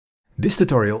This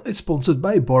tutorial is sponsored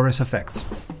by Boris FX.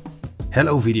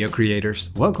 Hello video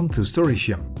creators, welcome to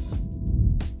Storysium.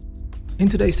 In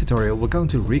today's tutorial we're going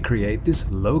to recreate this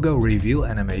logo reveal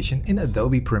animation in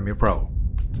Adobe Premiere Pro.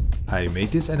 I made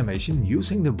this animation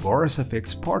using the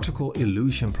BorisFX Particle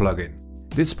Illusion plugin.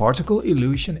 This Particle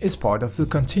Illusion is part of the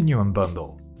Continuum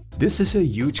bundle. This is a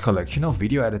huge collection of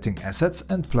video editing assets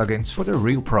and plugins for the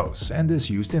real pros and is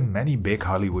used in many big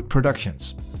Hollywood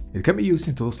productions. It can be used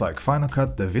in tools like Final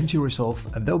Cut, DaVinci Resolve,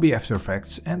 Adobe After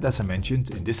Effects, and as I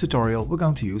mentioned in this tutorial we're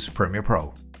going to use Premiere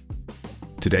Pro.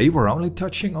 Today we're only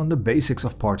touching on the basics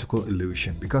of Particle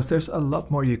Illusion because there's a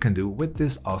lot more you can do with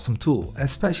this awesome tool,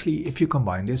 especially if you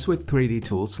combine this with 3D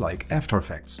tools like After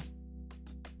Effects.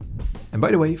 And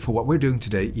by the way, for what we're doing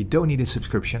today, you don't need a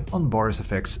subscription on Boris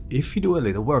FX if you do a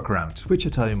little workaround, which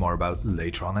I'll tell you more about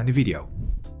later on in the video.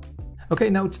 Okay,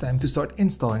 now it's time to start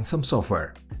installing some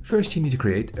software. First you need to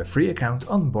create a free account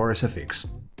on Boris FX.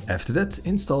 After that,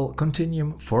 install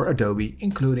Continuum for Adobe,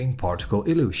 including Particle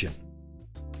Illusion.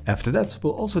 After that,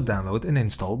 we'll also download and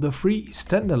install the free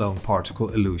standalone Particle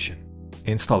Illusion.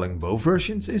 Installing both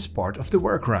versions is part of the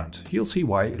workaround, you'll see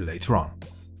why later on.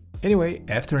 Anyway,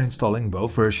 after installing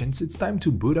both versions, it's time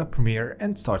to boot up Premiere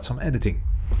and start some editing.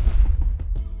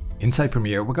 Inside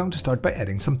Premiere, we're going to start by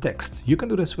adding some text. You can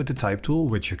do this with the type tool,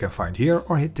 which you can find here,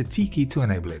 or hit the T key to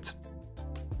enable it.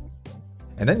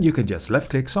 And then you can just left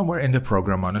click somewhere in the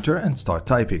program monitor and start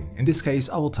typing. In this case,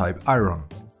 I will type iron.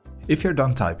 If you're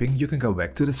done typing, you can go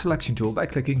back to the selection tool by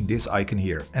clicking this icon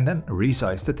here and then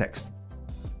resize the text.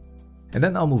 And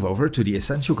then I'll move over to the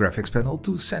Essential Graphics panel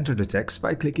to center the text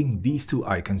by clicking these two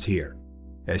icons here.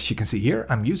 As you can see here,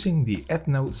 I'm using the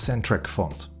ethnocentric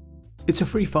font. It's a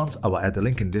free font, I will add the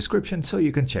link in the description so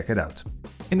you can check it out.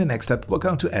 In the next step, we're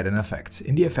going to add an effect.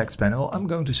 In the Effects panel, I'm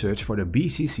going to search for the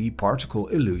BCC Particle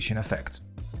Illusion effect.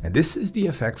 And this is the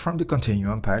effect from the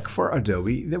Continuum pack for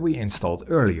Adobe that we installed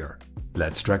earlier.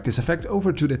 Let's drag this effect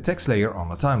over to the text layer on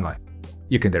the timeline.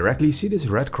 You can directly see this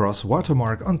red cross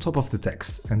watermark on top of the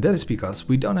text, and that is because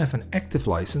we don't have an active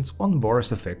license on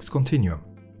BorisFX Continuum.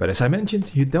 But as I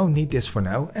mentioned, you don't need this for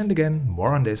now, and again,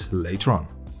 more on this later on.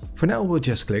 For now, we'll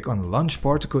just click on Launch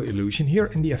Particle Illusion here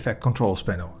in the Effect Controls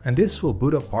panel, and this will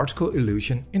boot up Particle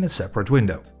Illusion in a separate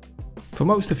window. For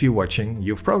most of you watching,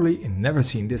 you've probably never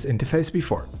seen this interface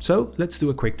before, so let's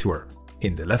do a quick tour.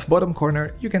 In the left bottom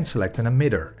corner, you can select an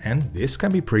emitter, and this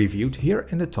can be previewed here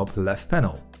in the top left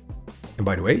panel. And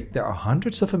by the way, there are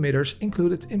hundreds of emitters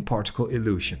included in Particle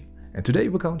Illusion, and today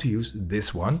we're going to use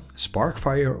this one,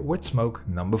 Sparkfire with Smoke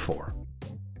number 4.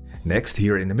 Next,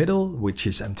 here in the middle, which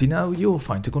is empty now, you will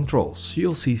find the controls,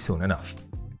 you'll see soon enough.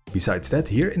 Besides that,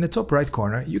 here in the top right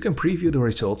corner, you can preview the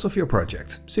results of your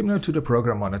project, similar to the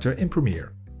program monitor in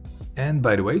Premiere. And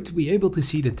by the way, to be able to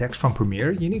see the text from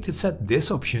Premiere, you need to set this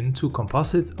option to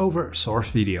composite over source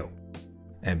video.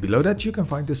 And below that you can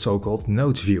find the so-called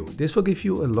notes view. This will give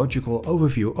you a logical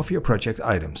overview of your project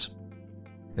items.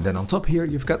 And then on top here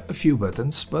you've got a few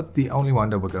buttons, but the only one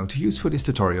that we're going to use for this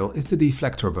tutorial is the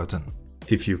deflector button.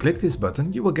 If you click this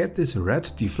button, you will get this red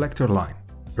deflector line.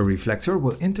 A reflector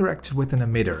will interact with an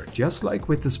emitter, just like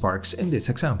with the sparks in this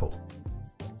example.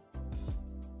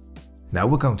 Now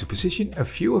we're going to position a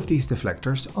few of these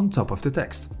deflectors on top of the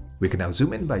text. We can now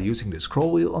zoom in by using the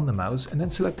scroll wheel on the mouse and then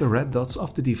select the red dots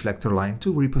of the deflector line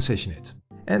to reposition it.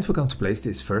 And we're going to place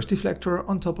this first deflector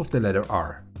on top of the letter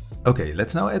R. Okay,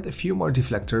 let's now add a few more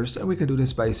deflectors, and we can do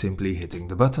this by simply hitting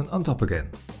the button on top again.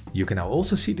 You can now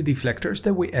also see the deflectors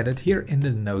that we added here in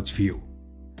the notes view.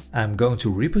 I'm going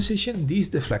to reposition these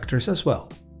deflectors as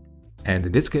well. And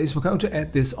in this case we're going to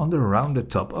add this on the rounded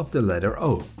top of the letter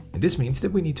O. And this means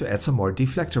that we need to add some more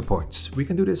deflector points. We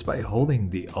can do this by holding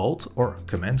the Alt or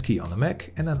Command key on the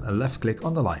Mac and then a left click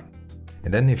on the line.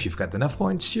 And then if you've got enough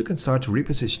points, you can start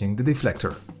repositioning the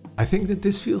deflector. I think that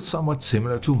this feels somewhat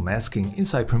similar to masking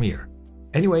inside Premiere.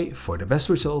 Anyway, for the best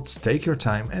results, take your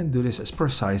time and do this as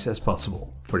precise as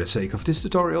possible. For the sake of this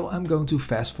tutorial, I'm going to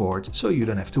fast forward so you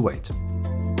don't have to wait.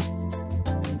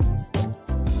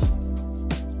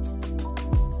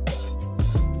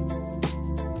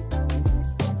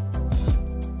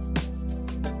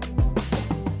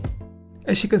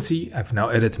 As you can see, I've now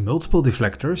added multiple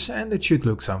deflectors and it should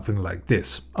look something like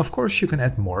this. Of course, you can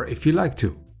add more if you like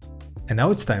to. And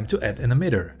now it's time to add an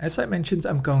emitter. As I mentioned,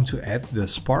 I'm going to add the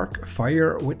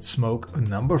Sparkfire with Smoke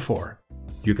number 4.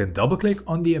 You can double click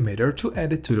on the emitter to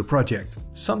add it to the project.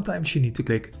 Sometimes you need to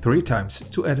click 3 times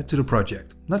to add it to the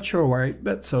project. Not sure why,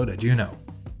 but so that you know.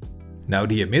 Now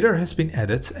the emitter has been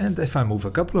added, and if I move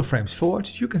a couple of frames forward,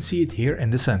 you can see it here in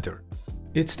the center.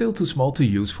 It's still too small to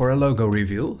use for a logo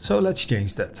reveal, so let's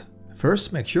change that.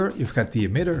 First, make sure you've got the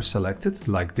emitter selected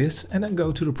like this, and then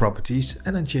go to the properties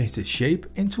and then change the shape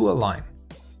into a line.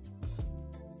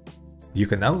 You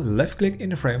can now left click in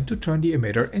the frame to turn the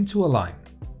emitter into a line.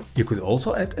 You could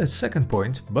also add a second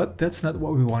point, but that's not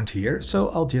what we want here, so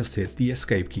I'll just hit the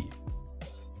escape key.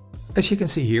 As you can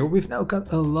see here, we've now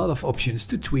got a lot of options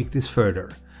to tweak this further.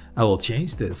 I will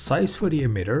change the size for the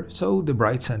emitter, so the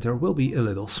bright center will be a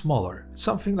little smaller.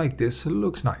 Something like this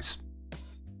looks nice.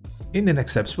 In the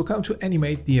next steps, we're going to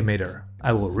animate the emitter.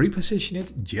 I will reposition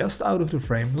it just out of the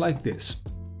frame like this.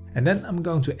 And then I'm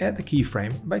going to add the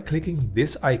keyframe by clicking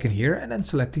this icon here and then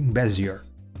selecting Bezier.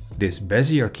 This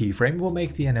Bezier keyframe will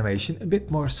make the animation a bit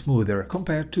more smoother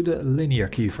compared to the linear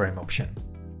keyframe option.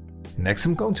 Next,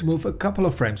 I'm going to move a couple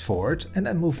of frames forward and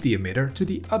then move the emitter to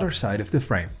the other side of the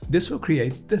frame. This will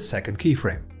create the second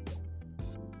keyframe.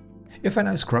 If I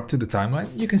now scrub to the timeline,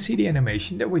 you can see the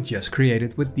animation that we just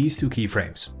created with these two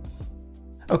keyframes.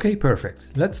 Okay, perfect.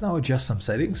 Let's now adjust some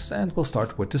settings and we'll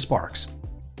start with the sparks.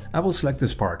 I will select the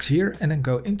sparks here and then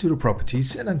go into the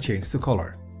properties and then change the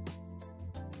color.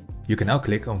 You can now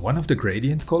click on one of the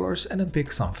gradient colors and then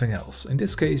pick something else. In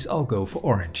this case, I'll go for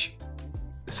orange.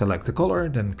 Select the color,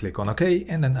 then click on OK,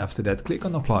 and then after that click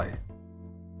on Apply.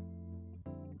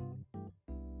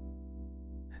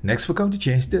 Next, we're going to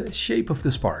change the shape of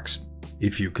the sparks.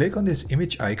 If you click on this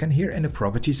image icon here in the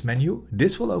Properties menu,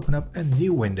 this will open up a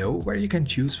new window where you can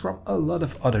choose from a lot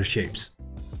of other shapes.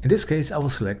 In this case, I will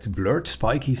select Blurred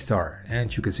Spiky Star,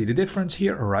 and you can see the difference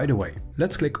here right away.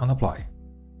 Let's click on Apply.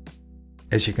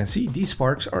 As you can see, these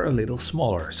sparks are a little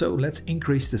smaller, so let's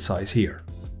increase the size here.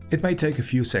 It may take a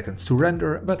few seconds to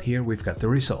render, but here we've got the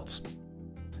results.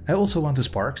 I also want the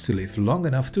sparks to live long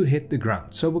enough to hit the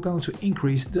ground, so we're going to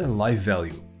increase the live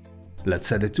value. Let's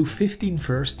set it to 15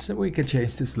 first, so we can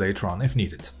change this later on if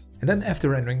needed. And then after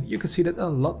rendering, you can see that a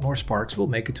lot more sparks will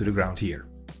make it to the ground here.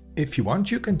 If you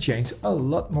want, you can change a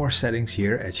lot more settings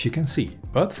here, as you can see,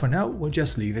 but for now we'll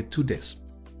just leave it to this.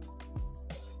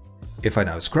 If I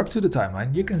now scrub to the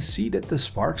timeline, you can see that the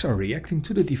sparks are reacting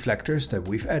to the deflectors that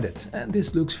we've added, and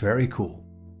this looks very cool.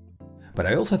 But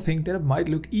I also think that it might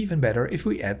look even better if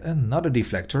we add another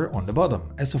deflector on the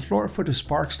bottom as a floor for the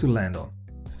sparks to land on.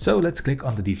 So let's click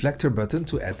on the deflector button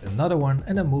to add another one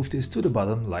and then move this to the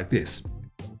bottom like this.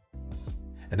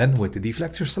 And then with the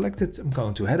deflector selected, I'm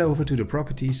going to head over to the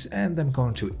properties and I'm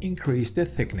going to increase the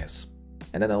thickness.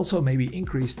 And then also maybe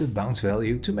increase the bounce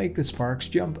value to make the sparks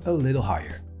jump a little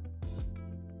higher.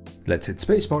 Let's hit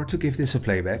spacebar to give this a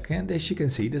playback, and as you can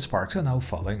see, the sparks are now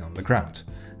falling on the ground.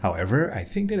 However, I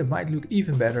think that it might look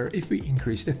even better if we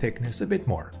increase the thickness a bit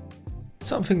more.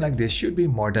 Something like this should be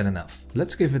more than enough.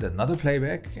 Let's give it another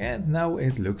playback, and now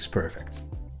it looks perfect.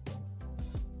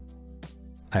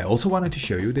 I also wanted to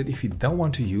show you that if you don't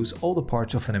want to use all the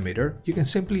parts of an emitter, you can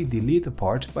simply delete a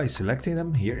part by selecting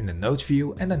them here in the notes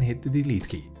view and then hit the delete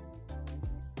key.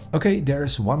 Okay,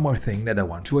 there's one more thing that I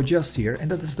want to adjust here,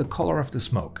 and that is the color of the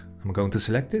smoke. I'm going to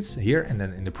select this here, and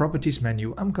then in the properties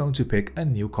menu I'm going to pick a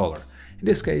new color. In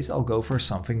this case I'll go for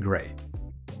something gray.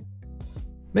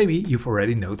 Maybe you've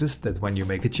already noticed that when you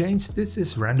make a change, this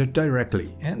is rendered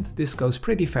directly, and this goes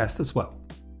pretty fast as well.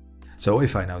 So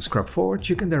if I now scrub forward,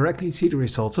 you can directly see the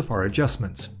results of our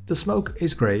adjustments. The smoke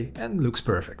is gray and looks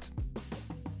perfect.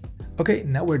 Okay,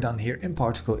 now we're done here in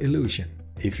Particle Illusion.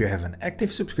 If you have an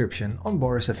active subscription on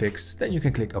BorisFX, then you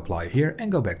can click Apply here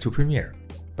and go back to Premiere.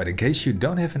 But in case you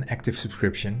don't have an active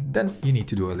subscription, then you need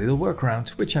to do a little workaround,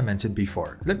 which I mentioned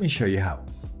before. Let me show you how.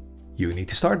 You need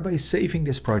to start by saving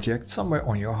this project somewhere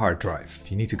on your hard drive.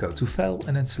 You need to go to File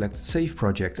and then select Save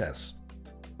Project As.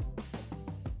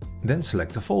 Then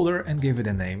select a folder and give it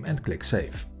a name and click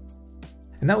Save.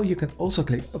 And now you can also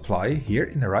click Apply here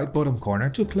in the right bottom corner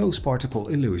to close Particle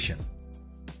Illusion.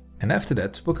 And after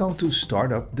that, we're going to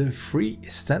start up the free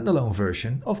standalone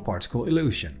version of Particle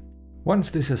Illusion.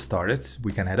 Once this has started,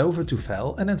 we can head over to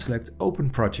File and then select Open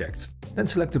Project. Then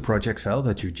select the project file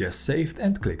that you just saved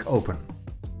and click Open.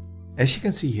 As you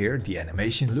can see here, the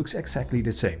animation looks exactly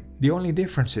the same. The only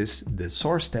difference is the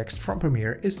source text from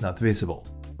Premiere is not visible.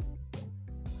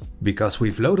 Because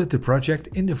we've loaded the project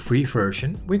in the free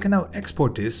version, we can now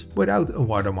export this without a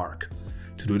watermark.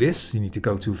 To do this, you need to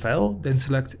go to File, then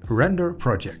select Render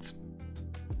Project.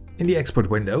 In the export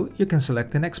window, you can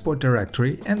select an export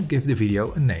directory and give the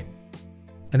video a name.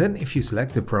 And then if you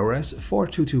select the ProRes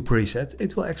 422 preset,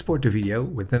 it will export the video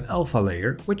with an alpha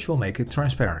layer, which will make it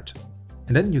transparent.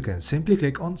 And then you can simply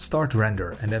click on Start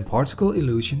Render, and then Particle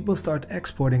Illusion will start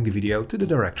exporting the video to the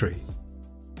directory.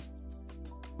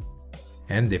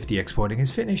 And if the exporting is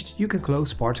finished, you can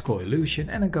close Particle Illusion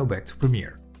and then go back to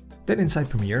Premiere. Then inside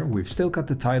Premiere, we've still got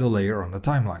the title layer on the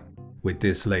timeline. With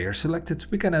this layer selected,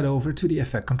 we can head over to the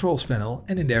Effect Controls panel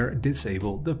and in there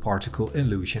disable the Particle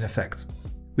Illusion effect.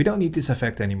 We don't need this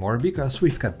effect anymore because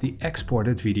we've got the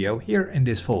exported video here in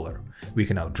this folder. We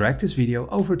can now drag this video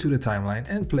over to the timeline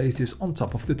and place this on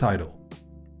top of the title.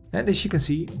 And as you can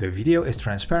see, the video is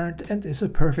transparent and is a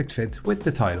perfect fit with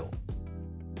the title.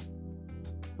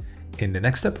 In the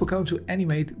next step, we're going to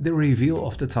animate the reveal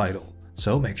of the title.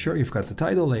 So make sure you've got the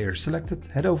title layer selected,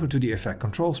 head over to the Effect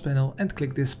Controls panel and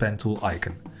click this pen tool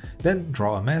icon. Then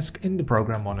draw a mask in the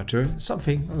program monitor,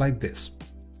 something like this.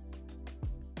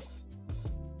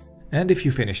 And if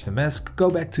you finish the mask, go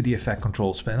back to the Effect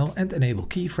Controls panel and enable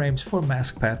keyframes for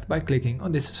mask path by clicking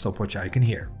on this stopwatch icon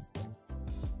here.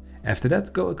 After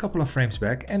that, go a couple of frames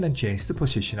back and then change the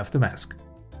position of the mask.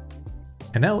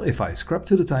 And now if I scrub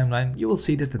to the timeline, you will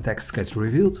see that the text gets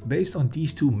revealed based on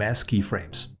these two mask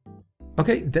keyframes.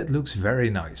 Okay, that looks very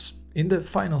nice. In the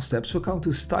final steps, we're going to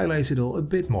stylize it all a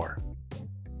bit more.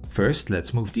 First,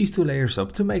 let's move these two layers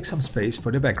up to make some space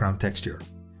for the background texture.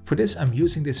 For this, I'm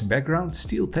using this background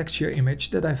steel texture image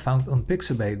that I found on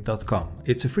pixabay.com.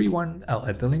 It's a free one, I'll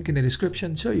add the link in the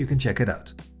description so you can check it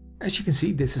out. As you can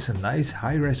see, this is a nice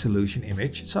high resolution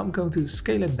image, so I'm going to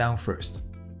scale it down first.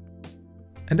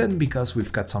 And then because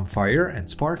we've got some fire and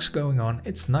sparks going on,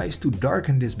 it's nice to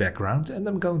darken this background, and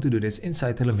I'm going to do this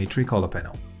inside the Telemetry color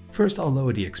panel. First I'll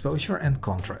lower the exposure and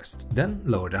contrast, then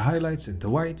lower the highlights and the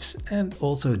whites and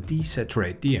also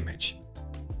desaturate the image.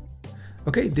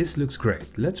 Okay, this looks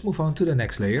great. Let's move on to the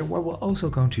next layer where we're also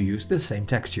going to use the same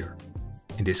texture.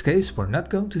 In this case, we're not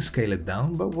going to scale it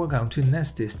down, but we're going to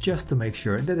nest this just to make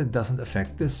sure that it doesn't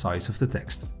affect the size of the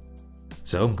text.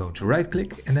 So I'm going to right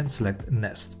click and then select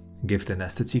Nest. Give the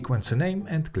nested sequence a name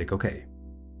and click OK.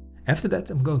 After that,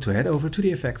 I'm going to head over to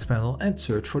the Effects panel and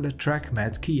search for the Track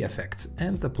Matte Key effect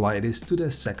and apply this to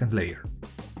the second layer.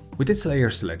 With this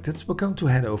layer selected, we're going to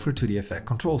head over to the Effect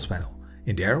Controls panel.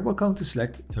 In there, we're going to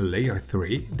select Layer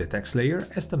 3, the text layer,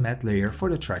 as the matte layer for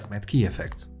the Track Matte Key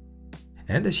effect.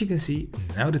 And as you can see,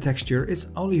 now the texture is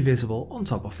only visible on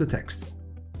top of the text.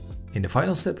 In the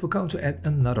final step, we're going to add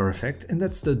another effect, and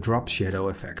that's the Drop Shadow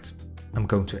effect. I'm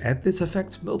going to add this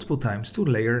effect multiple times to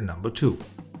layer number 2.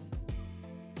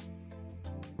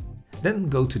 Then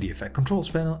go to the Effect Controls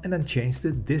panel and then change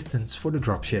the distance for the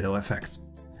Drop Shadow effect.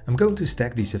 I'm going to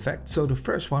stack these effects, so the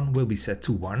first one will be set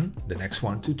to 1, the next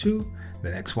one to 2,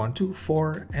 the next one to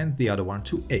 4 and the other one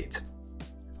to 8.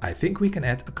 I think we can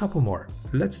add a couple more.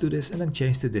 Let's do this and then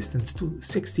change the distance to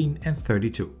 16 and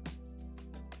 32.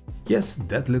 Yes,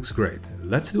 that looks great.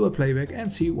 Let's do a playback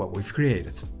and see what we've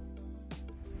created.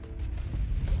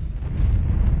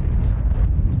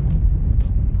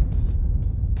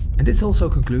 And this also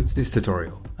concludes this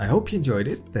tutorial. I hope you enjoyed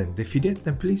it, and if you did,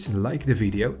 then please like the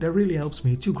video, that really helps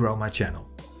me to grow my channel.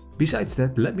 Besides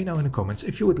that, let me know in the comments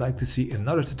if you would like to see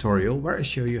another tutorial where I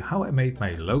show you how I made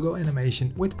my logo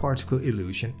animation with Particle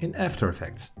Illusion in After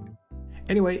Effects.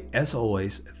 Anyway, as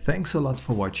always, thanks a lot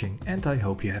for watching and I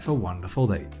hope you have a wonderful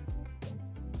day.